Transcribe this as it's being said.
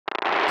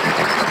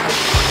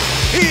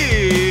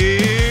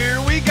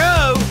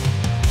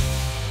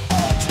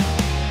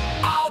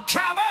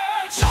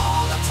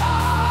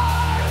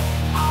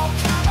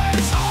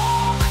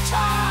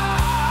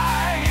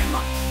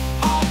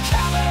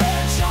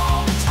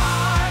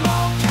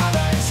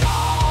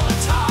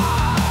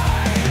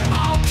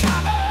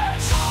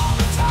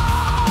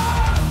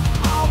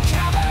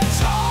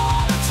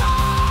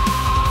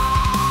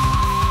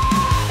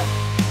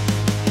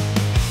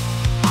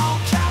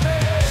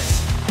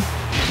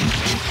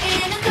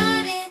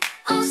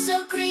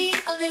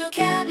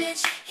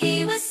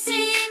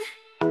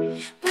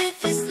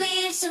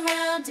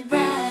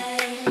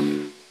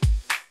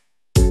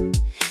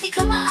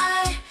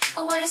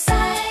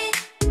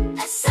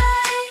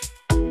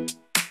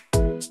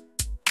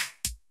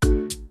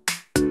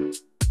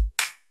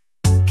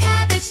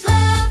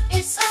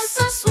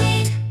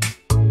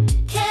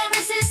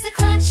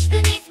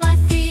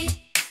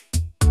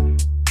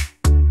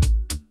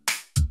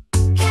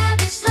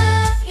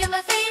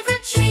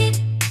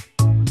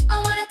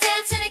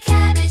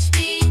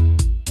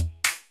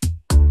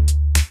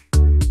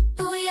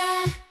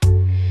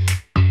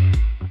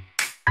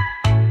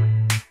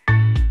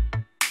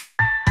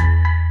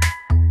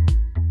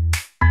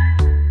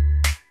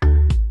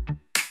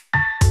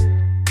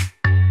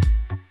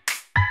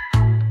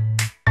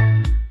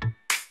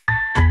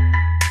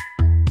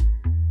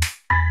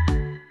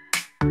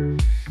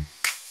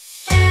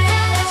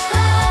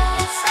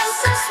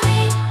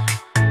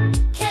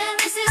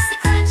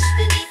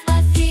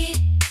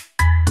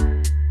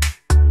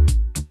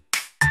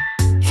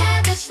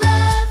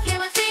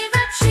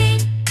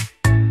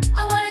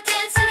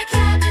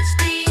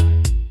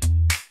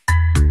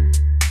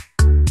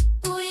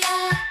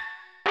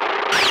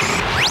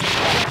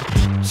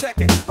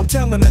I'm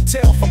telling a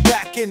tale from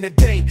back in the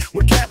day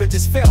when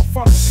cabbages fell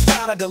from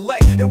down a delay.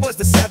 It was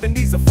the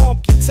 70s, a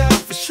funky time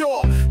for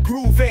sure.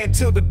 Groove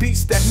till the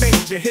beats that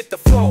made you hit the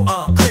floor.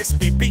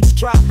 Crispy beats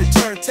drop, the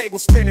turntable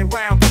spinning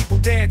round, people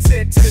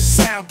dancing to the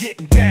sound,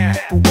 getting down.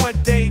 But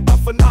one day a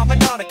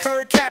phenomenon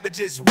occurred,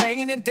 cabbages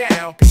raining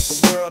down.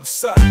 People were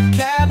upset.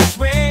 Cabbage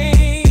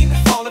rain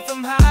falling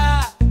from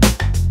high.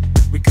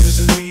 We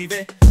couldn't believe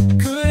it,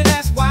 couldn't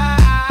ask why.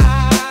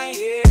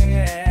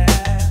 Yeah.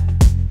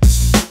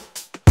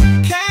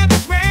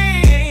 Cabbage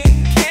rain,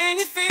 can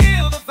you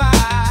feel the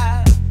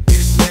vibe?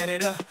 It's ready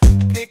to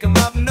pick 'em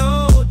up,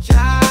 no jive.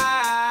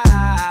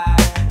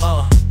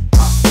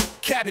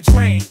 Cabbage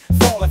rain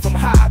falling from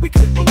high. We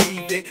couldn't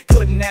believe it,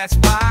 couldn't ask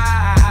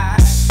why.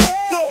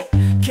 No.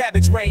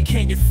 Cabbage rain,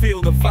 can you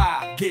feel the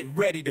vibe? Get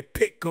ready to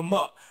pick 'em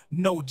up,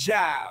 no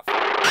jive.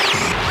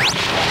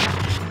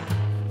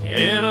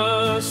 In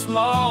a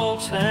small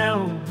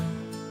town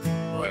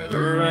where the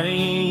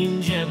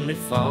rain gently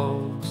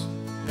falls,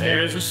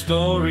 there's a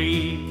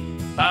story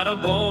about a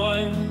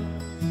boy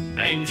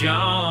named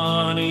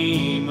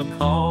Johnny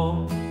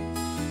McCall.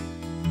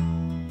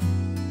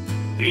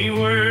 He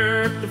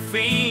worked the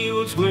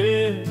fields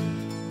with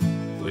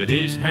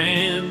his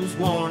hands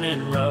worn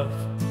and rough,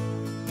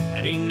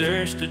 and he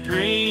nursed a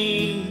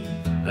dream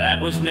that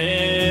was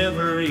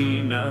never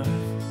enough.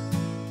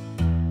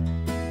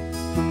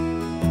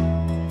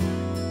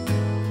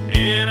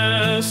 In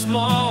a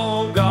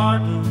small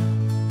garden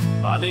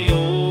by the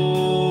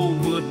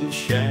old wooden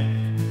shack,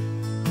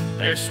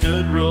 there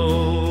stood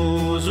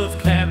rows of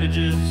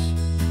cabbages,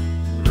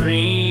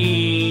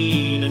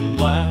 green and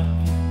black.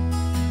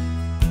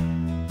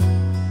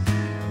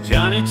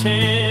 Johnny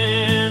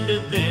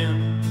tended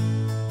them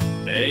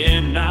day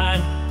and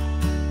night,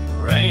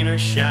 rain or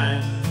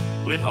shine,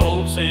 with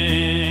hopes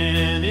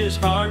in his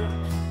heart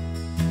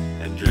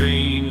and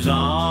dreams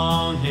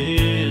on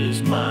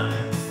his mind.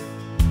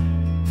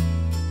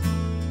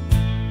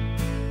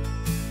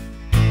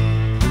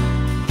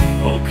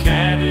 Oh,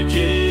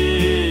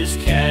 cabbages,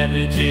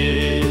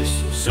 cabbages,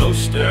 so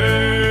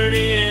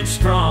sturdy and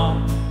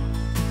strong,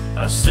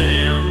 a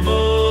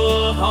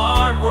symbol of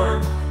hard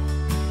work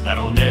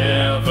that'll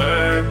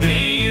never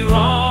be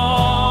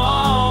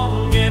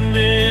wrong. In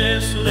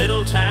this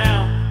little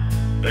town,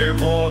 they're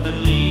more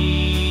than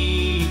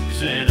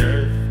leaves and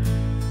earth.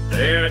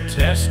 They're a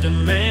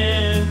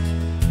testament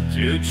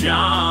to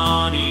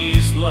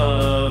Johnny's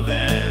love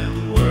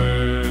and worth.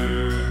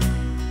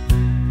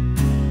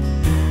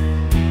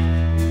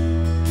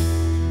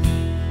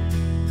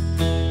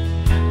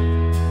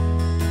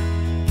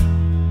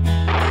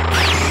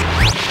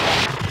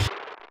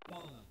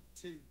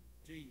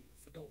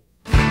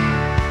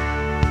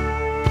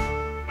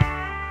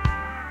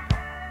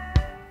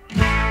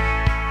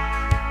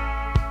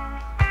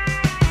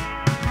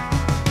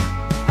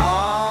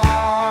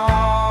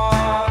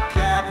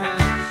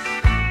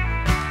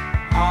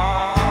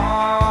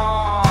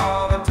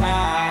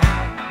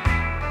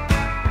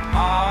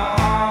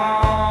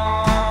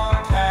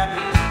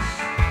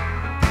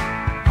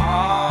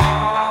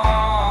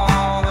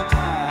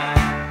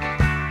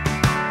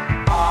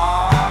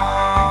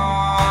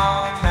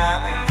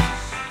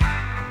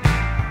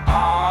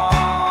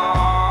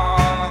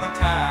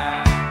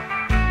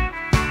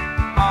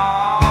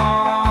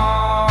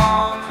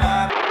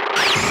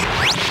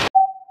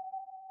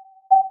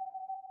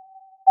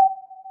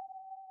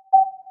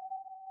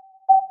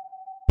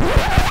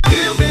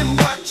 You've been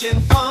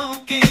watching